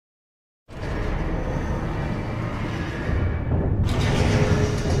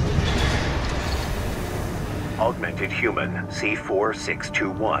Detected human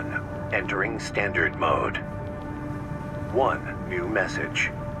C4621. Entering standard mode. 1 new message.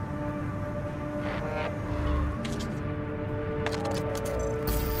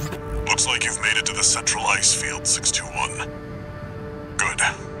 Looks like you've made it to the central ice field, 621. Good.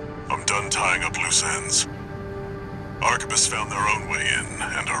 I'm done tying up loose ends. Arquebus found their own way in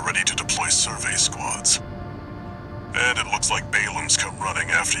and are ready to deploy survey squads. And it looks like Balaam's come running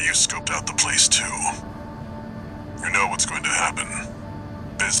after you scoped out the place too. You know what's going to happen.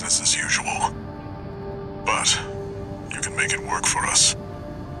 Business as usual. But you can make it work for us.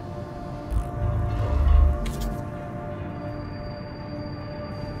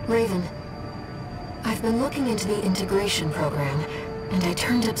 Raven, I've been looking into the integration program, and I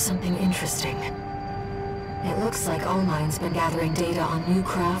turned up something interesting. It looks like Allmine's been gathering data on new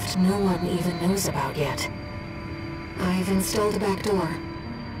craft no one even knows about yet. I've installed a backdoor.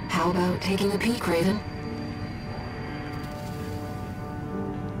 How about taking a peek, Raven?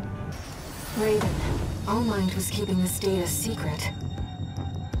 Raven, Allmind was keeping this data secret.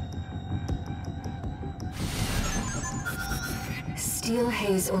 Steel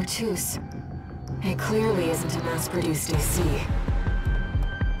haze Ortus. It clearly isn't a mass-produced AC.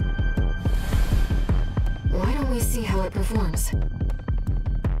 Why don't we see how it performs?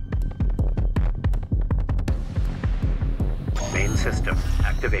 Main system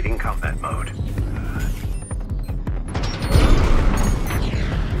activating combat mode.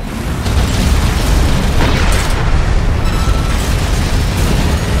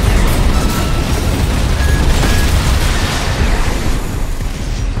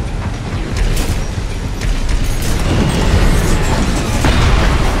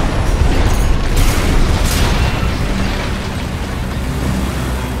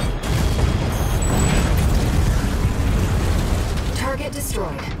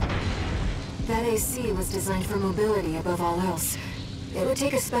 Designed for mobility above all else. It would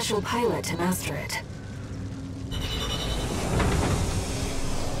take a special pilot to master it.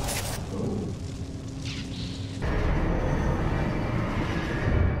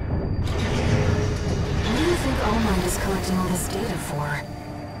 What do you think Allmind is collecting all this data for?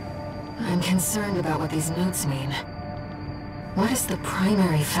 I'm concerned about what these notes mean. What is the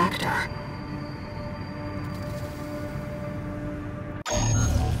primary factor?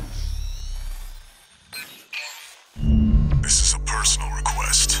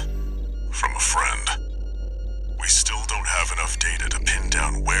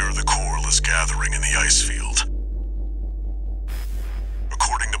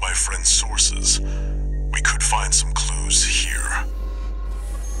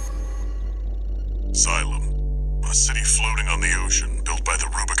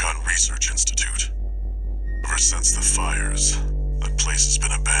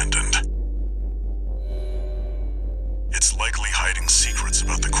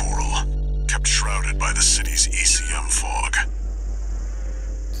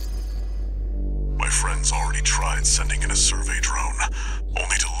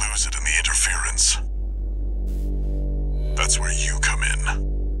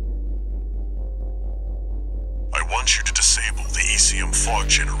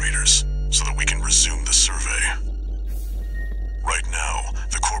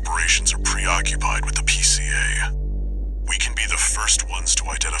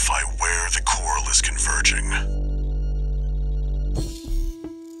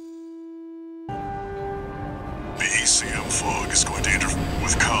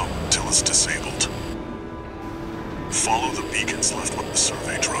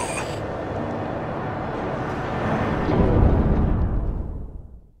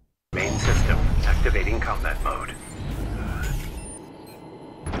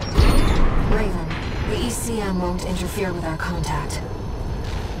 With our contact.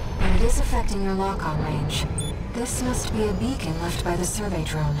 But it is affecting your lock-on range. This must be a beacon left by the survey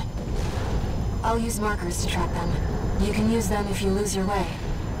drone. I'll use markers to track them. You can use them if you lose your way.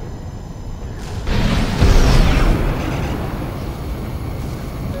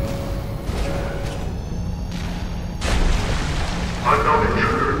 Unknown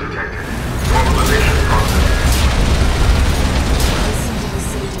intruder detected. Normalization process. Listen to the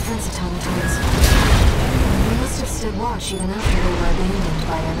city defense automatons. They must have stood watch even after they were abandoned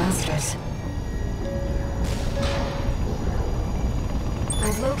by their masters.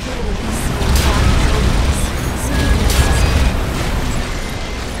 I've located an ECM fog control device. See if you can access it.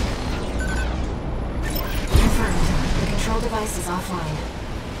 Confirmed. The control device is offline.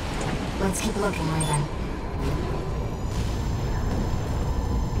 Let's keep looking, Raven.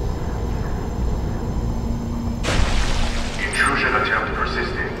 Intrusion attempt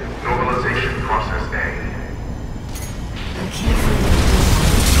persisting. Normalization process A.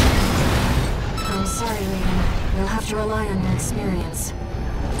 to rely on your experience.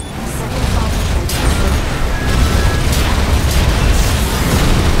 Second thought is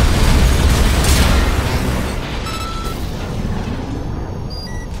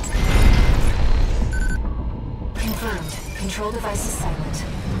confirmed. Control device is silent.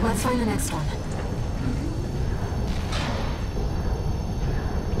 Let's find the next one.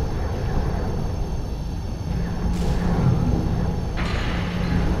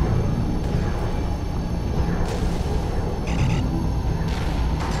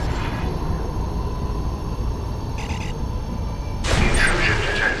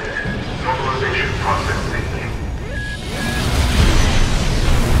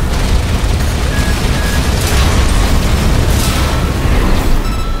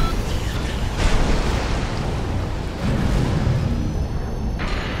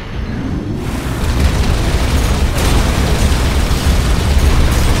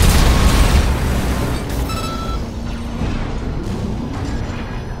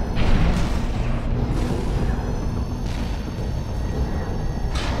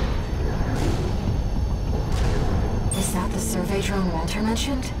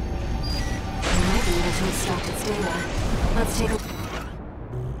 Mentioned? We might be able to extract its data. Let's take a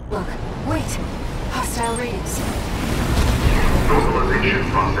look. Wait! Hostile radius. Localization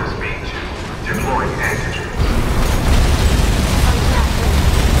process B2. Deploying antigen.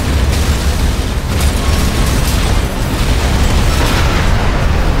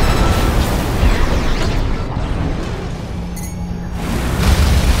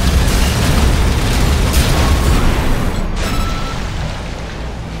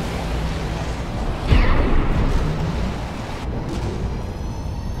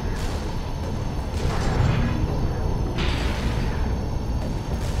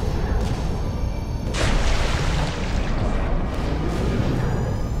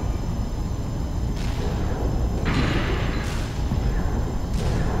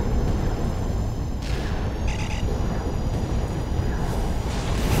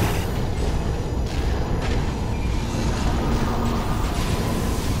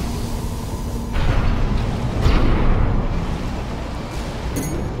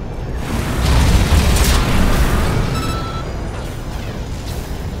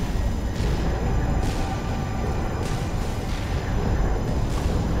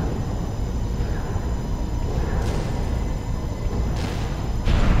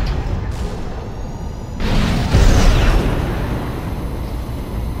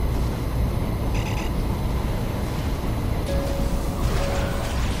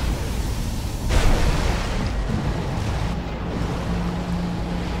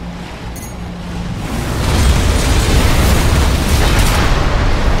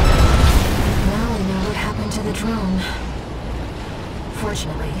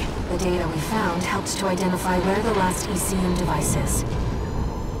 To identify where the last ECM device is.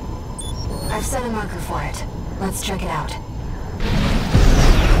 I've set a marker for it. Let's check it out.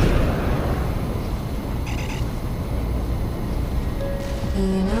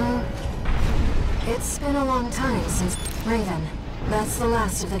 You know, it's been a long time since... Raven, that's the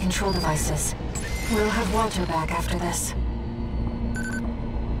last of the control devices. We'll have Walter back after this.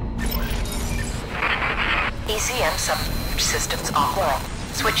 ECM subsystems offline.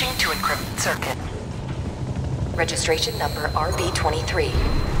 Switching to encrypted circuit. Registration number RB23.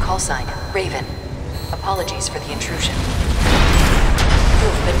 Call sign Raven. Apologies for the intrusion.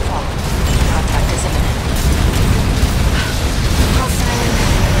 You've been followed. Contact is imminent. Call sign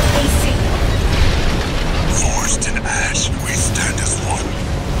AC. Forged in ash, we stand as one.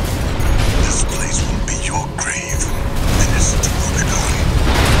 This place will be your grave. Menace to RUBICON.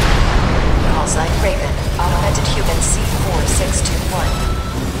 Call sign Raven. Augmented human C4621.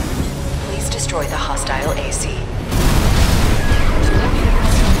 Destroy the hostile AC.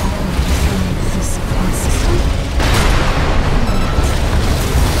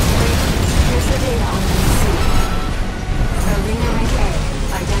 Here's the data on the AC. Arena rank A,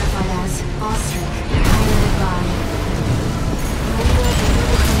 identified as Austric, piloted by Manuel de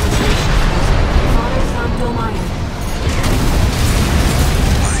Communication, Father Thando Mayan.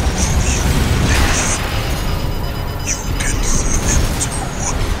 I know you, Dennis. You can see them too.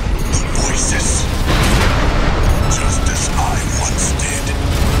 The voices. Just as I once did.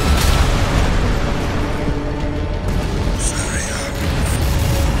 Saria.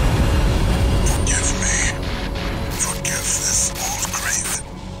 Forgive me. Forgive this old grave.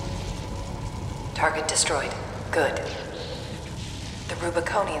 Target destroyed. Good. The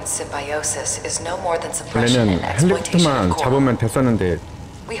Rubiconian symbiosis is no more than suppression and 원래는 exploitation 헬리콥터만 of core. 잡으면 됐었는데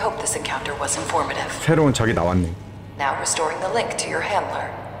We hope this encounter was informative. 새로운 적이 나왔네. Now restoring the link to your handler.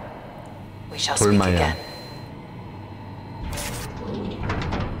 We shall speak 돌마야. again.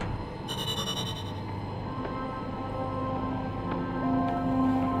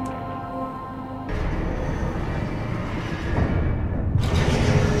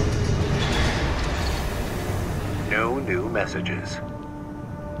 messages.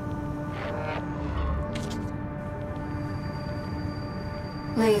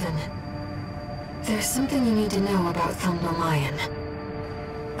 Raven, there's something you need to know about Thumnolion.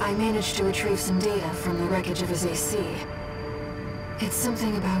 I managed to retrieve some data from the wreckage of his AC. It's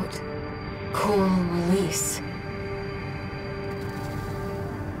something about coral release.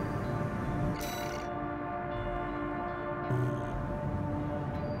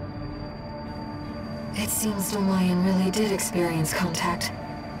 It seems Thumnolion really did experience contact,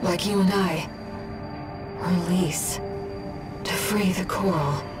 like you and I. Release. To free the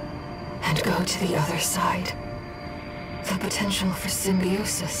coral, and go to the other side. The potential for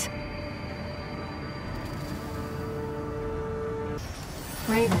symbiosis.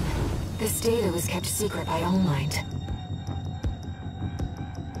 Raven, this data was kept secret by All Mind.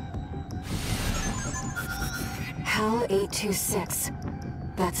 HAL 826.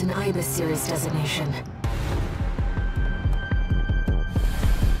 That's an IBIS series designation.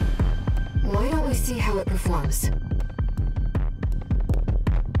 Why don't we see how it performs?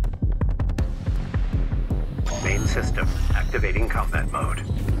 Main system, activating combat mode.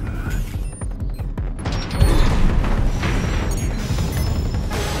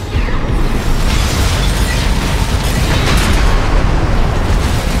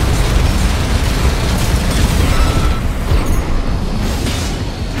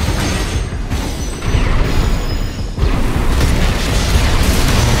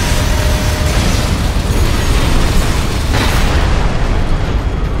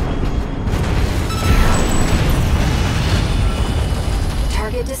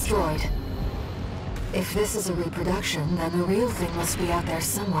 Destroyed. If this is a reproduction, then the real thing must be out there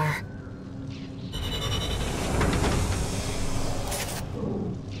somewhere.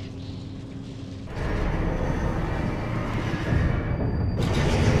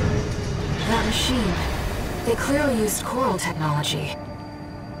 That machine, they clearly used coral technology.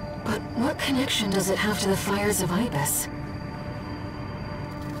 But what connection does it have to the fires of IBIS?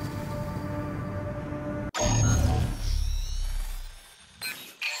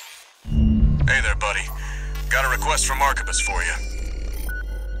 Hey there, buddy. Got a request from Arquebus for you.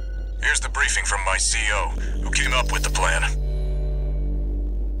 Here's the briefing from my CO, who came up with the plan.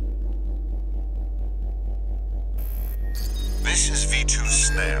 This is V2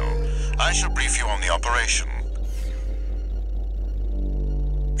 Snail. I shall brief you on the operation.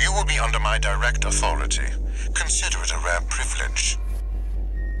 You will be under my direct authority. Consider it a rare privilege.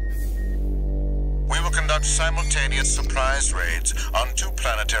 We will conduct simultaneous surprise raids on 2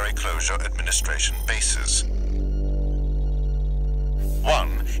 planetary closure administration bases.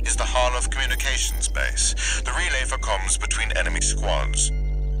 One is the Hall of Communications base, the relay for comms between enemy squads.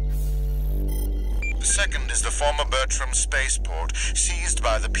 The second is the former Bertram spaceport, seized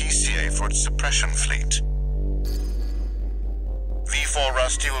by the PCA for its suppression fleet. V4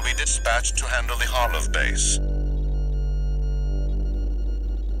 Rusty will be dispatched to handle the Harlov base.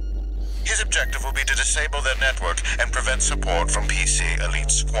 His objective will be to disable their network and prevent support from PC elite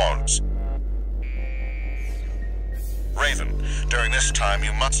squads. Raven, during this time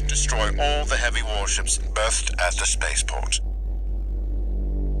you must destroy all the heavy warships berthed at the spaceport.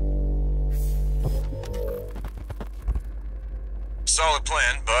 Solid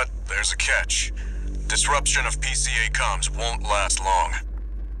plan, but there's a catch. Disruption of PCA comms won't last long.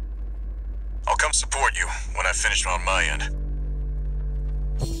 I'll come support you when I finish on my end.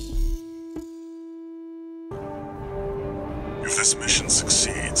 If this mission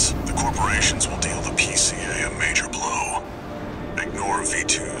succeeds, the corporations will deal the PCA a major blow. Ignore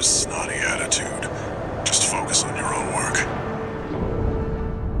V2's snotty attitude. Just focus on your own work.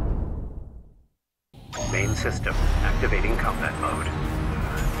 Main system, activating combat mode.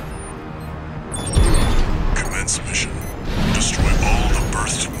 Commence mission. Destroy all the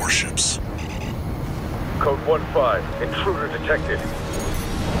berthed warships. Code 1-5, intruder detected.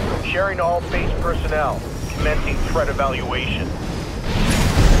 Sharing all base personnel. Commencing threat evaluation.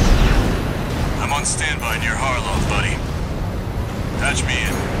 I'm on standby near Harlov, buddy. Patch me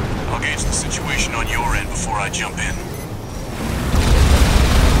in. I'll gauge the situation on your end before I jump in.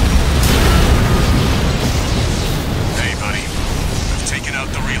 Hey, buddy. I've taken out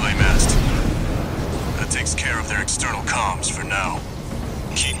the relay mast. That takes care of their external comms for now.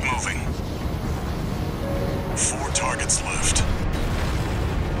 Keep moving. 4 targets left.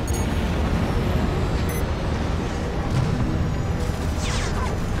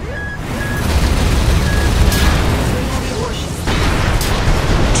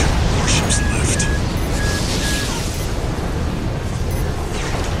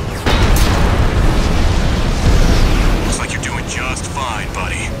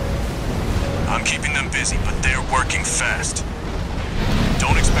 Fast.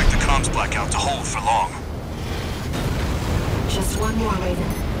 Don't expect the comms blackout to hold for long. Just one more, Raven.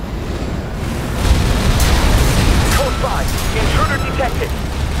 Code 5, intruder detected.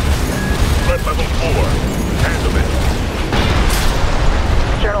 Threat level 4. Handle it.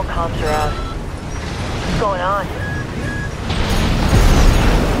 External comms are out. What's going on?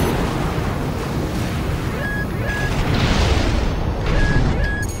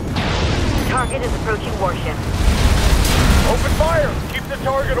 Target is approaching warship. Open fire! Keep the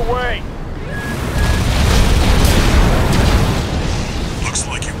target away! Looks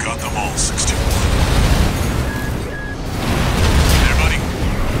like you've got them all, 621. There, buddy.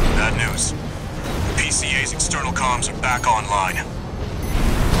 Bad news. PCA's external comms are back online.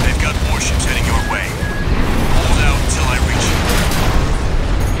 They've got warships heading your way. Hold out until I reach you.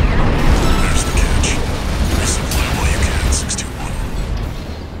 There's the catch. Resupply while you can, 621.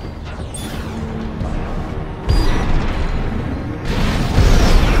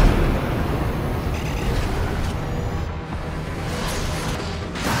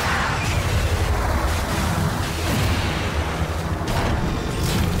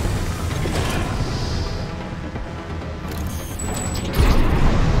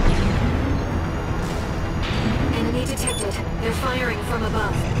 Enemy detected. They're firing from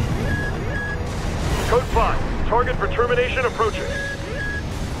above. Code 5, target for termination approaching.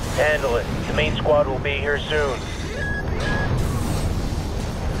 Handle it. The main squad will be here soon.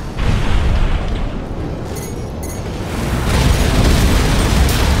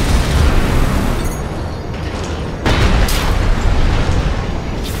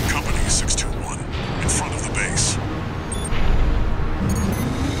 Company 621, in front of the base.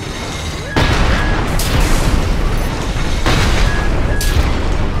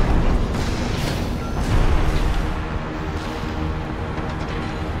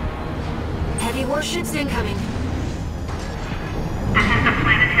 Heavy warships incoming. This is the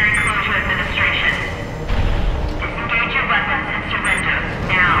Planetary Closure Administration. Disengage your weapons and surrender,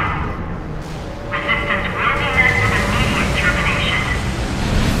 now. Resistance will be met with immediate termination.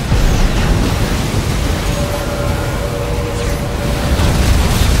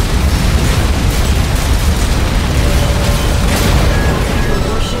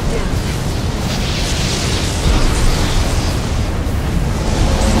 Warship down.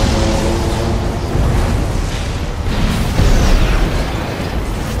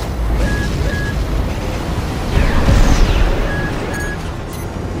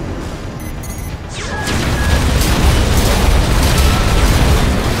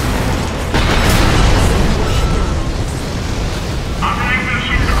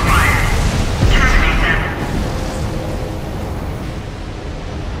 Authorization required. Terminate them.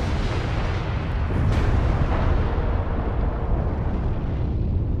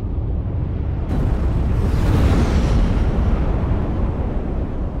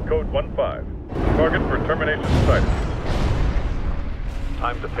 Code 1-5. Target for termination sighted.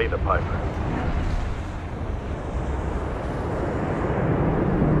 Time to pay the piper.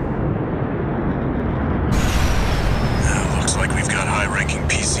 Looks like we've got high-ranking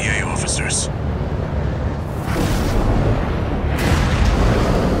PCA officers.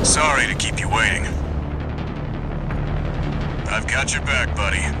 Sorry to keep you waiting. I've got your back,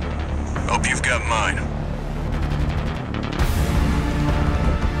 buddy. Hope you've got mine.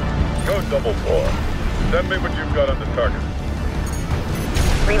 Code 4. Send me what you've got on the target.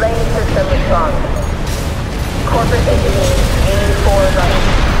 Relaying system response. Corporate engineer 84 right.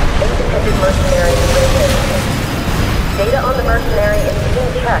 Independent mercenary Raven. Data on the mercenary is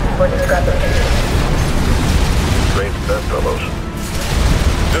being checked for discrepancies. Strange bedfellows.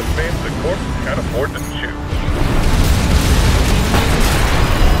 This means the corp can't afford to choose.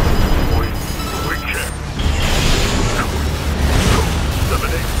 We can't. 7-8.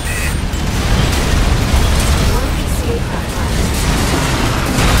 One PCA craft left.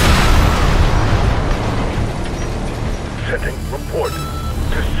 Setting report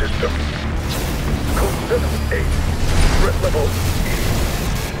to system. Code 7-8. Threat level E.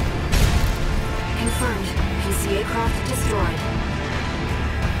 Confirmed. PCA craft destroyed.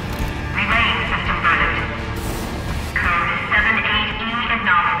 Relaying system verdict. Code 7-8E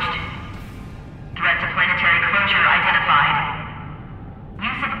acknowledged. Threat to planetary closure identified.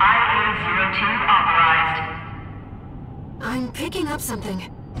 Use of IA-02 authorized. I'm picking up something.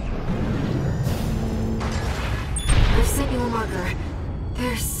 I've sent you a marker.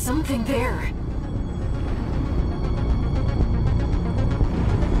 There's something there.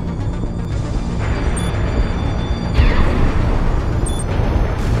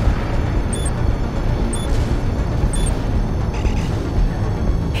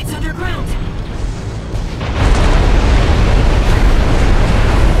 It's underground.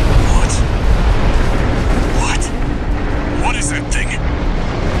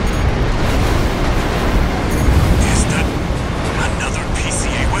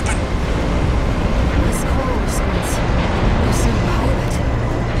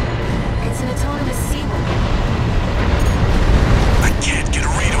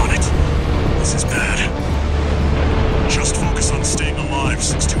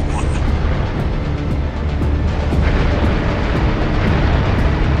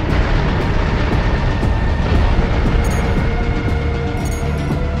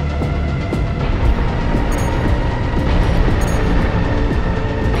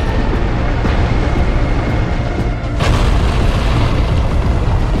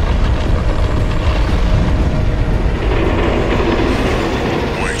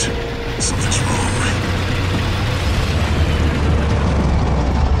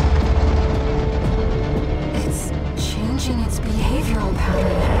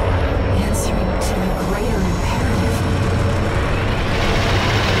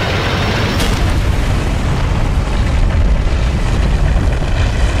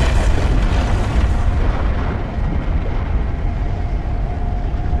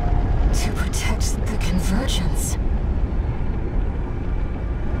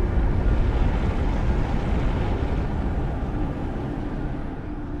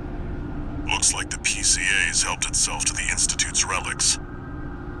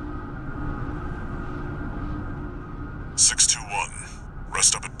 621,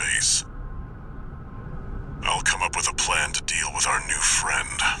 rest up at base. I'll come up with a plan to deal with our new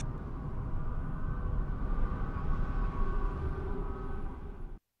friend.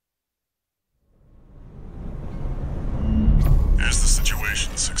 Here's the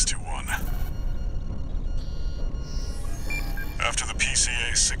situation, 621. After the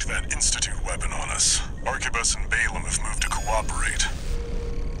PCA sicked that Institute weapon on us, Arquebus and Balaam have moved to cooperate.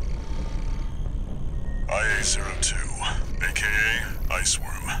 IA-02, aka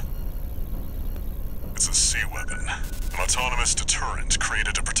Iceworm. It's a sea weapon, an autonomous deterrent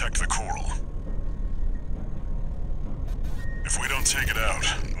created to protect the coral. If we don't take it out,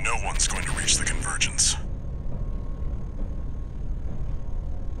 no one's going to reach the convergence.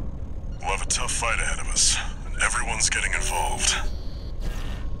 We'll have a tough fight ahead of us, and everyone's getting involved.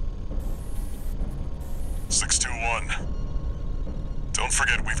 621. Don't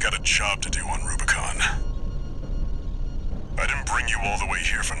forget we've got a job to do on Rubicon. I didn't bring you all the way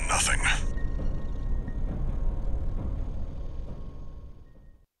here for nothing.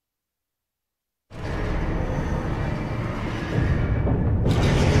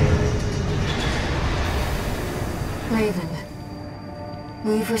 Raven,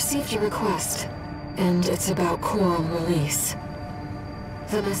 we've received your request, and it's about coral release.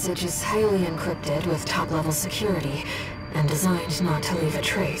 The message is highly encrypted with top-level security, and designed not to leave a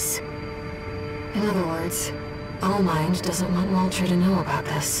trace. In other words, Allmind doesn't want Walter to know about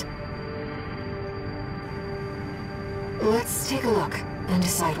this. Let's take a look and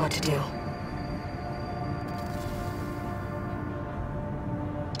decide what to do.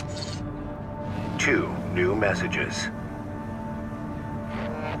 Two new messages.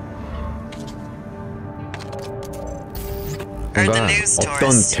 Heard the 뭔가 news, 없던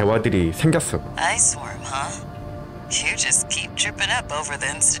tourist. 대화들이 생겼어. Iceworm, huh? You just keep tripping up over the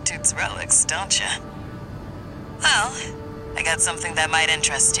Institute's relics, don't you? Well, I got something that might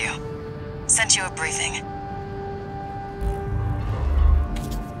interest you. Sent you a briefing.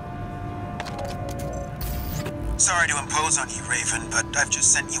 Sorry to impose on you, Raven, but I've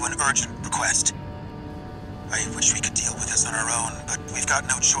just sent you an urgent request. I wish we could deal with this on our own, but we've got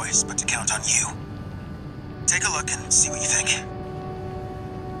no choice but to count on you. Take a look and see what you think.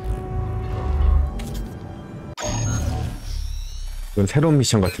 이건 새로운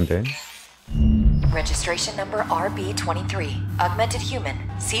미션 같은데. Registration number RB23, Augmented Human,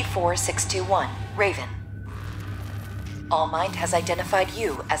 C4621, Raven. Allmind has identified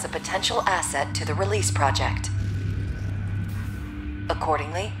you as a potential asset to the release project.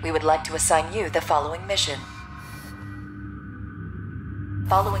 Accordingly, we would like to assign you the following mission.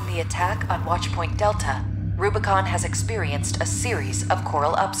 Following the attack on Watchpoint Delta, Rubicon has experienced a series of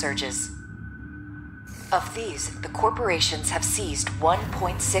coral upsurges. Of these, the corporations have seized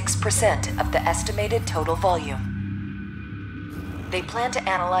 1.6% of the estimated total volume. They plan to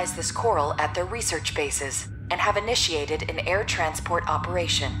analyze this coral at their research bases and have initiated an air transport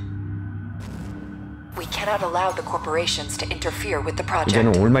operation. We cannot allow the corporations to interfere with the project.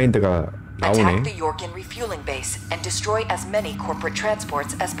 이제는 올마인드가 Attack 나오네. the Yorkin refueling base and destroy as many corporate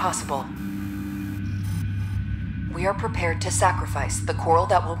transports as possible. We are prepared to sacrifice the coral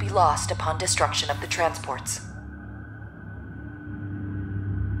that will be lost upon destruction of the transports.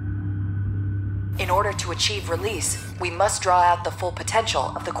 In order to achieve release, we must draw out the full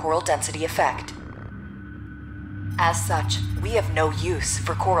potential of the coral density effect. As such, we have no use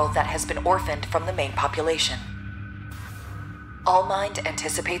for coral that has been orphaned from the main population. Allmind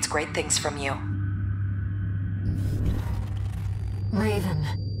anticipates great things from you. Raven,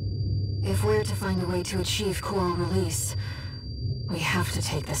 if we're to find a way to achieve coral release, we have to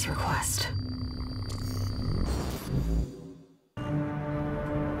take this request.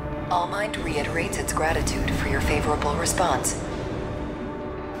 Allmind reiterates its gratitude for your favorable response.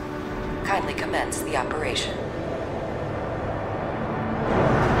 Kindly commence the operation.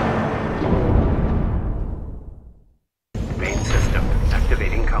 Main system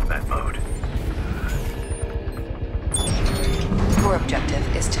activating combat mode. Your objective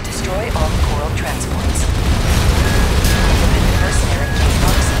is to destroy all coral transports. Independent mercenary Kate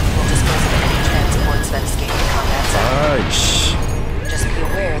Moxon will dispose of any transports that escape the combat zone. 아이씨. Just be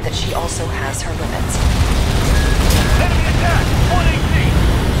aware that she also has her limits. Enemy attack! 118!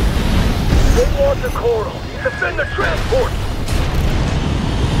 They want the coral! Defend the transport!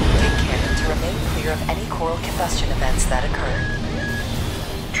 Take care to remain clear of any coral combustion events that occur.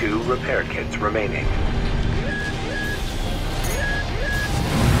 2 repair kits remaining.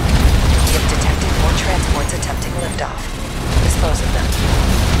 We have detected more transports attempting liftoff. Dispose of them.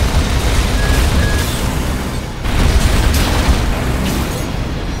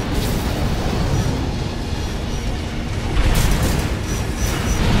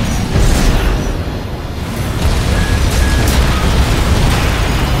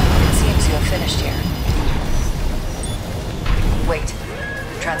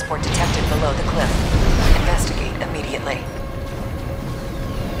 transport detected below the cliff. Investigate immediately.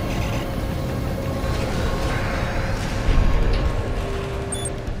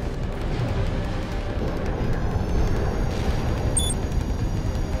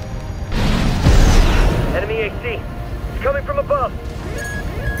 Enemy AC. It's coming from above.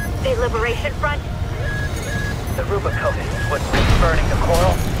 The Liberation Front? The RUBICON is what's burning the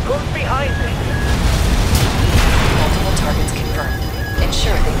coral. Who's behind me? Multiple targets confirmed.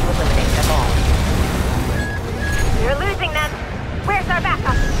 Ensure that you eliminate them all. We're losing them. Where's our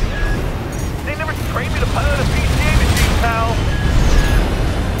backup? They never trained me to pilot a PCA machine, pal.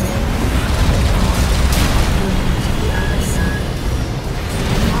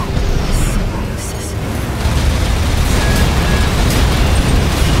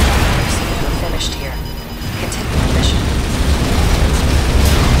 Finished here. Continue the mission.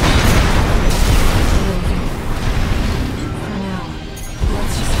 For now,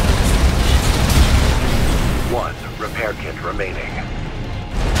 let's just focus. One repair kit remaining.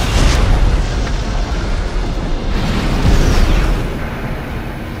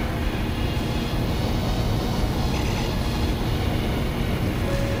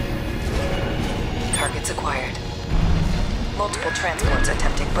 Targets acquired. Multiple transports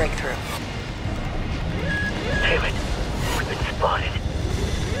attempting breakthrough. Damn it. We've been spotted.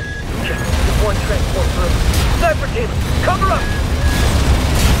 Just one transport through. Sniper team, cover up!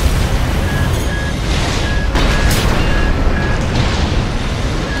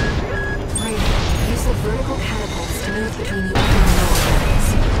 Right. Use the vertical catapults to move between the upper and lower areas.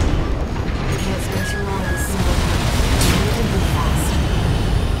 You can't spend too long in a single point. You need to move fast.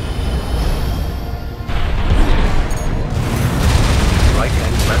 Right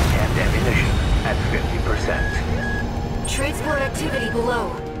and left hand ammunition at 50%. Transport activity below.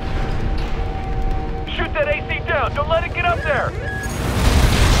 Shoot that AC down! Don't let it get up there!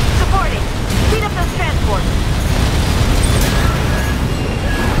 Supporting. Speed up those transports.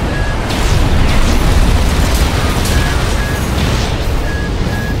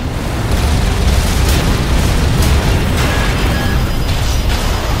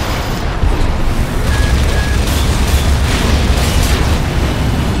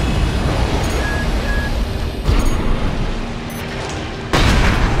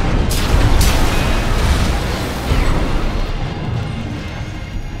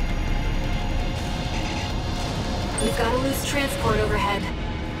 We've got a loose transport overhead.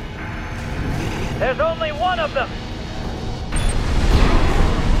 There's only one of them!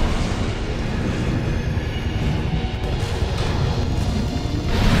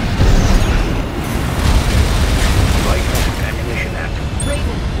 Right hand ammunition at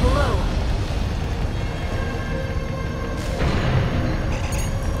Raven, below.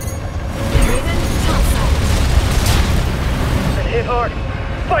 Raven, topside. Been hit hard.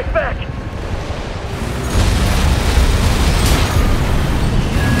 Fight back!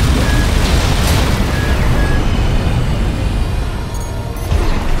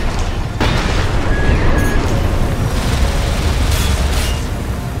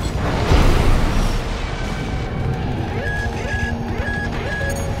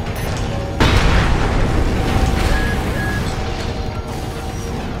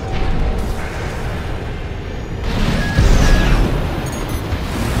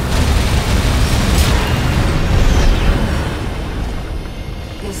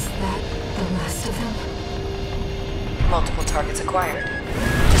 Is that the last of them? Multiple targets acquired.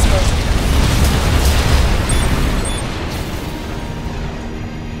 Dispose of them.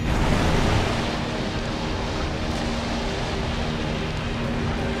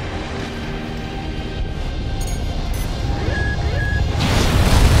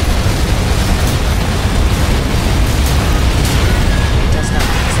 It does not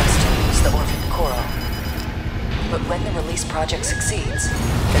make sense to lose the orphaned coral. But when the release project succeeds,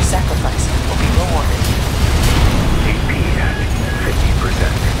 their sacrifice will be rewarded. AP at 50%.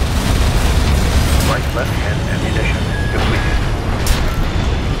 Right left hand ammunition depleted.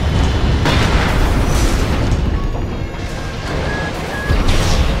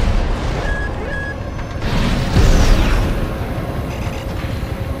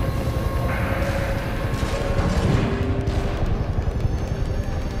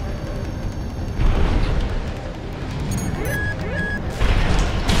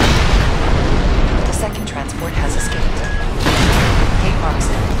 The second transport has escaped. Kate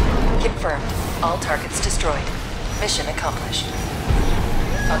Markson. Confirmed. All targets destroyed. Mission accomplished.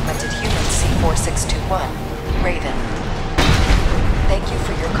 Augmented Human C4621. Raven. Thank you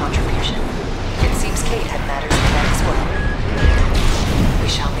for your contribution. It seems Kate had matters in that as well. We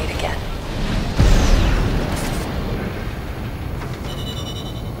shall meet again.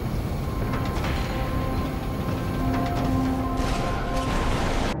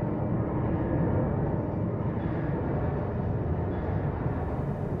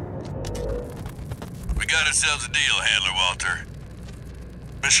 ourselves a deal, Handler Walter.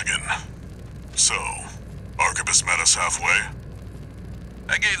 Michigan. So, Arquebus met us halfway?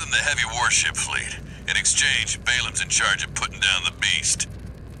 I gave them the heavy warship fleet. In exchange, Balaam's in charge of putting down the beast.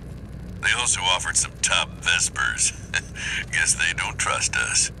 They also offered some top Vespers. Guess they don't trust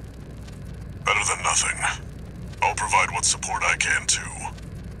us. Better than nothing. I'll provide what support I can, too.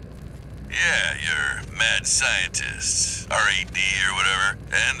 Yeah, your mad scientists, RAD or whatever,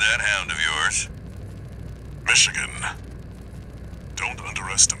 and that hound of yours. Michigan. Don't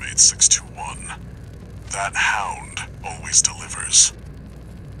underestimate 621. That hound always delivers.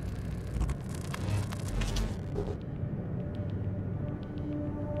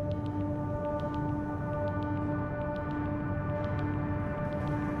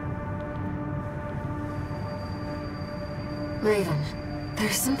 Raven,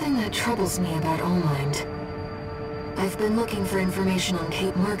 there's something that troubles me about Allmind. I've been looking for information on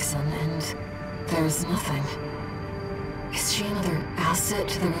Kate Markson, and there's nothing. Is she another asset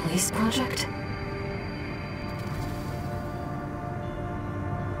to the release project?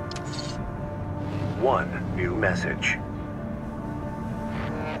 One new message.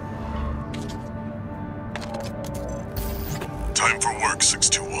 Time for work,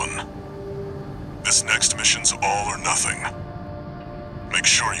 621. This next mission's all or nothing. Make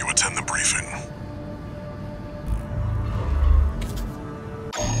sure you attend the briefing.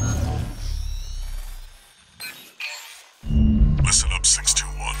 Listen up,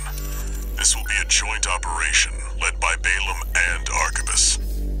 621. This will be a joint operation led by Balaam and Arquebus.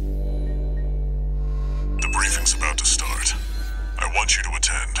 The briefing's about to start. I want you to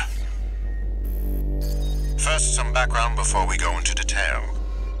attend. First, some background before we go into detail.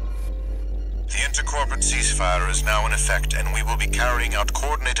 The intercorporate ceasefire is now in effect, and we will be carrying out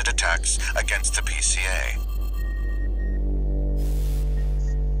coordinated attacks against the PCA.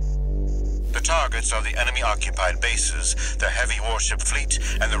 The targets are the enemy-occupied bases, the heavy warship fleet,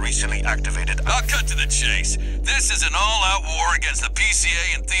 and the recently activated... I'll cut to the chase. This is an all-out war against the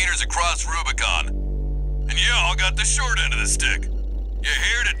PCA and theaters across Rubicon. And y'all got the short end of the stick. You're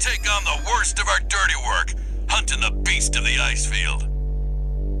here to take on the worst of our dirty work, hunting the beast of the ice field.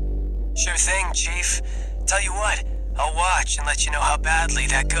 Sure thing, Chief. Tell you what, I'll watch and let you know how badly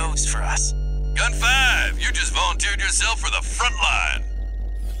that goes for us. Gun 5, you just volunteered yourself for the front line.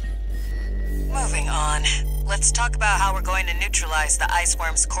 Moving on. Let's talk about how we're going to neutralize the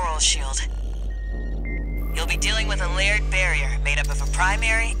iceworm's coral shield. You'll be dealing with a layered barrier made up of a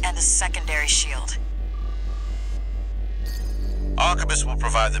primary and a secondary shield. Arquebus will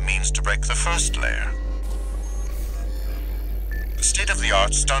provide the means to break the first layer.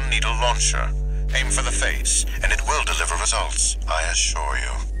 State-of-the-art stun needle launcher. Aim for the face, and it will deliver results, I assure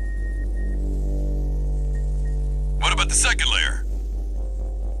you. What about the second layer?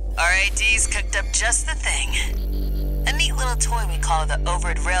 RAD's cooked up just the thing. A neat little toy we call the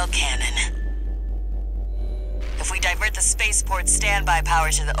overt rail cannon. If we divert the spaceport's standby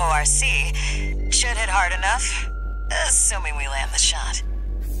power to the ORC, it should hit hard enough, assuming we land the shot.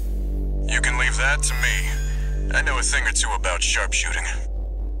 You can leave that to me. I know a thing or two about sharpshooting.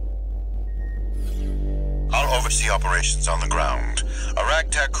 I'll oversee operations on the ground. A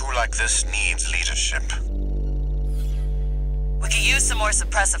ragtag crew like this needs leadership. We could use some more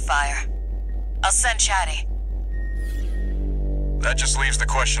suppressive fire. I'll send Chatty. That just leaves the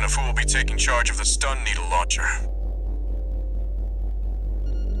question of who will be taking charge of the stun needle launcher.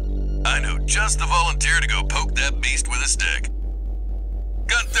 I know just the volunteer to go poke that beast with a stick.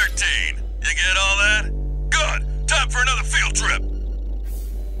 Gun 13, you get all that? Good! Time for another field trip!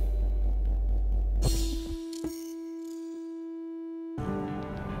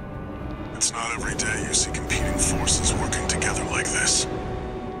 It's not every day you see competing forces working together like this.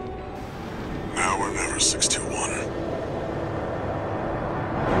 Now or never, 621.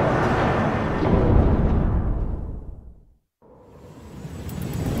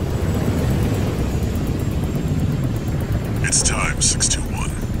 It's time, 621.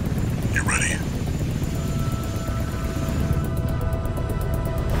 You ready?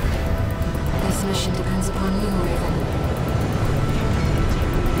 This mission depends upon you, Raven.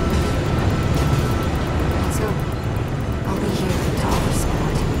 Let's go. I'll be here to offer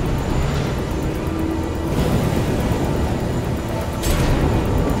support.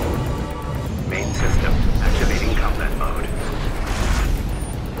 Main system activating combat mode.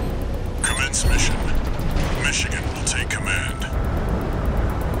 Commence mission. Michigan will take command.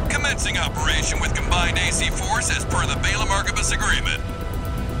 Commencing operation with combined AC force as per the Balaam-Arquebus agreement.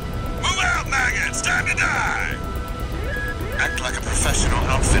 Move out, maggots! Time to die! Act like a professional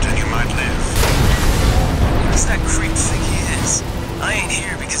outfit and you might live. What does that creep think he is? I ain't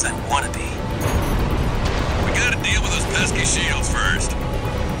here because I want to be. We gotta deal with those pesky shields first.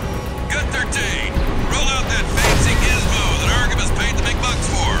 Gun 13, roll out that fancy gizmo that Archibus paid the big bucks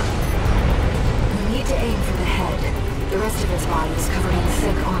for. We need to aim for the head. The rest of his body is covered in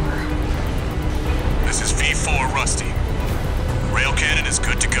thick armor. This is V4 Rusty. Rail cannon is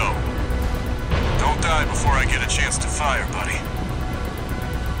good to go. Don't die before I get a chance to fire, buddy.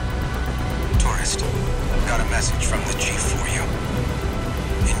 Tourist, got a message from the Chief for you.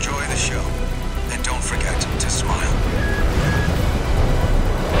 Enjoy the show, and don't forget to smile.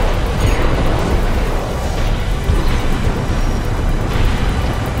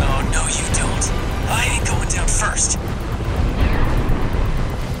 Oh, no you don't. I ain't going down first.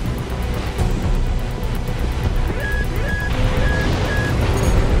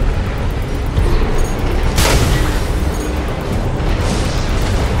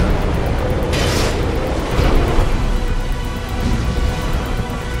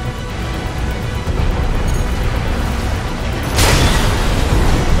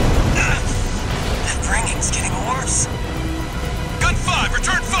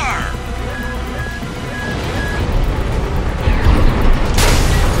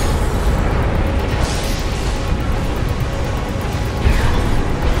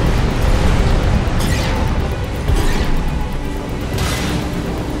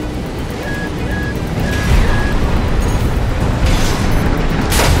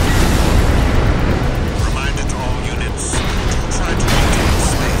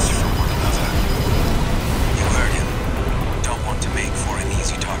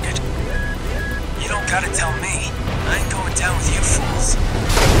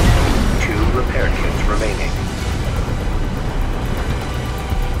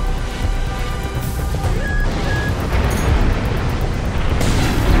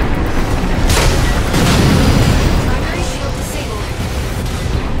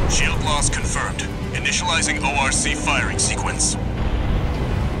 ORC firing sequence.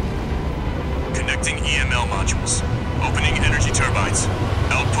 Connecting EML modules. Opening energy turbines.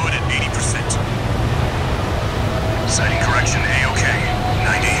 Output at 80%. Sighting correction A-OK.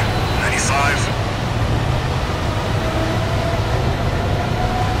 90, 95.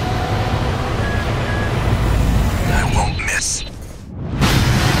 I won't miss.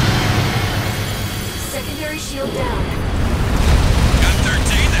 Secondary shield down. Gun 13,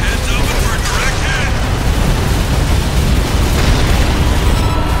 the head's open for a direct hit.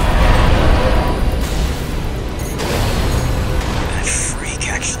 That freak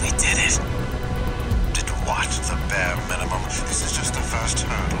actually did it. Did what? The bare minimum. This is just the first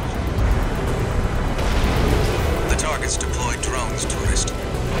hurdle. The target's deployed drones, tourist.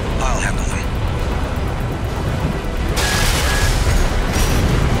 I'll handle them.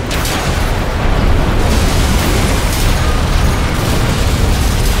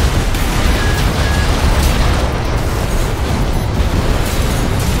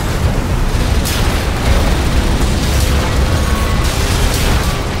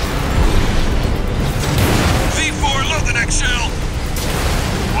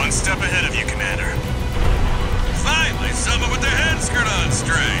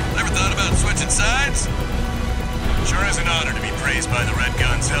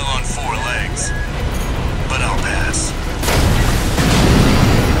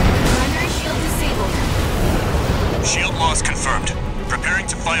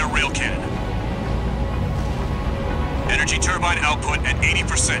 Energy turbine output at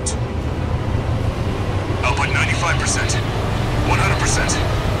 80%. Output 95%.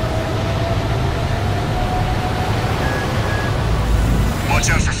 100%. Watch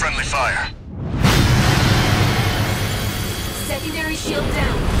out for friendly fire. Secondary shield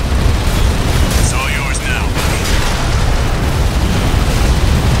down. It's all yours now, buddy.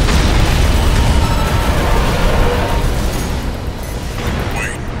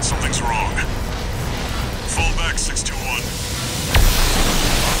 Wait, something's wrong. Fall back, 621.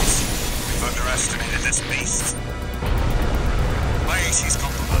 We've underestimated this beast. My AC's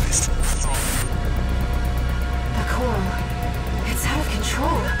compromised. The core. It's out of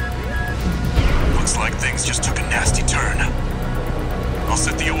control. Looks like things just took a nasty turn. I'll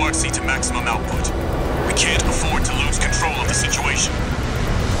set the ORC to maximum output. We can't afford to lose control of the situation.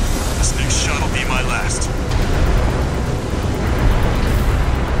 This next shot will be my last.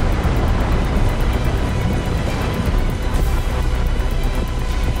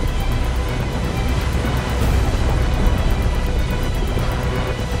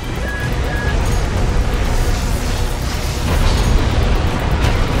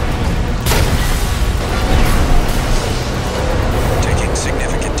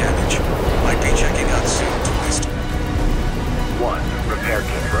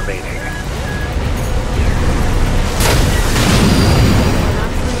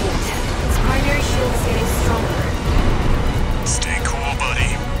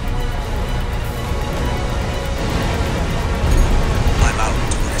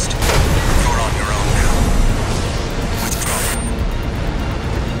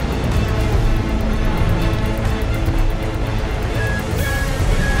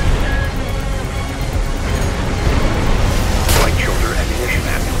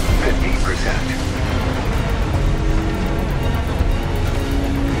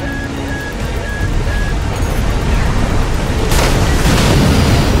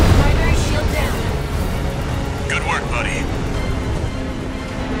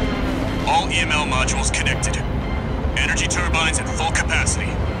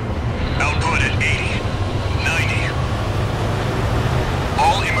 frequency. Output at 80, 90.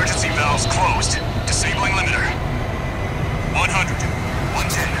 All emergency valves closed. Disabling limiter. 100,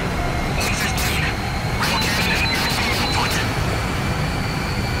 110, 115. Relocating and increasing output.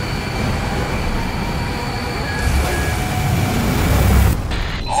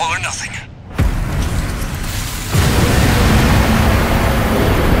 All or nothing.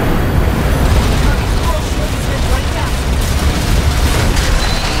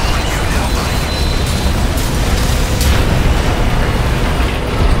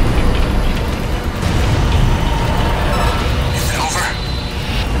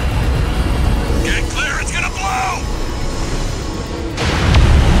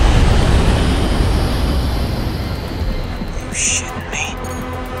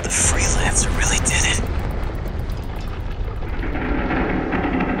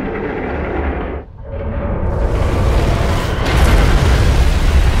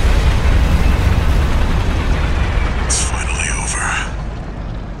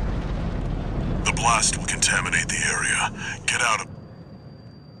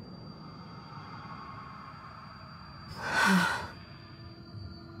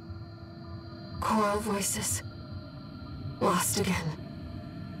 Choral voices. Lost again.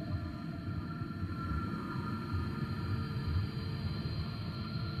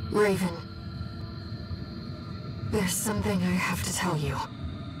 Raven. There's something I have to tell you.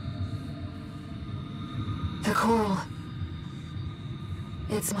 The coral.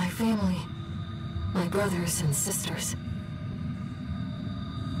 It's my family. My brothers and sisters.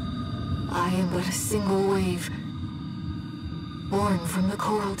 I am but a single wave, born from the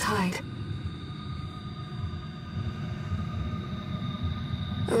coral tide.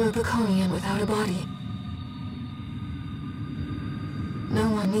 A Rubiconian without a body. No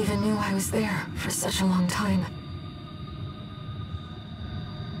one even knew I was there for such a long time.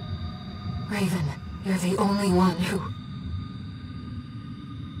 Raven, you're the only one who...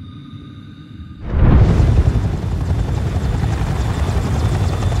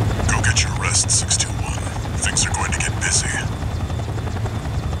 Go get your rest, 621. Things are going to get busy.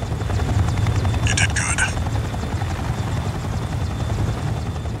 You did good.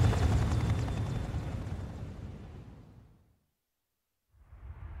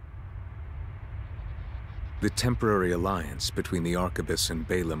 The temporary alliance between the Arquebus and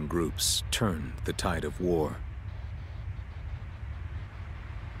Balaam groups turned the tide of war,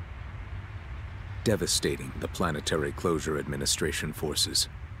 devastating the Planetary Closure Administration forces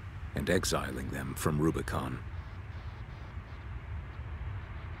and exiling them from Rubicon.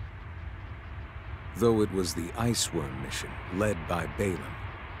 Though it was the Iceworm mission led by Balaam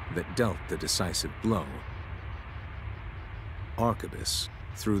that dealt the decisive blow, Arquebus,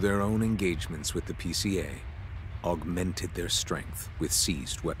 through their own engagements with the PCA, augmented their strength with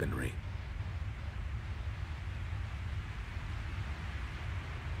seized weaponry.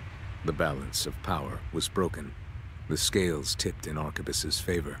 The balance of power was broken, the scales tipped in Arquebus's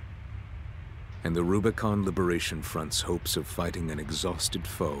favor, and the Rubicon Liberation Front's hopes of fighting an exhausted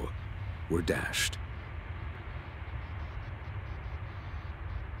foe were dashed.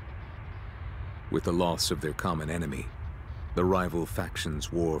 With the loss of their common enemy, the rival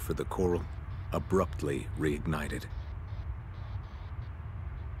factions' war for the Coral abruptly reignited,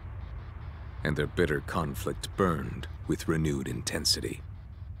 and their bitter conflict burned with renewed intensity.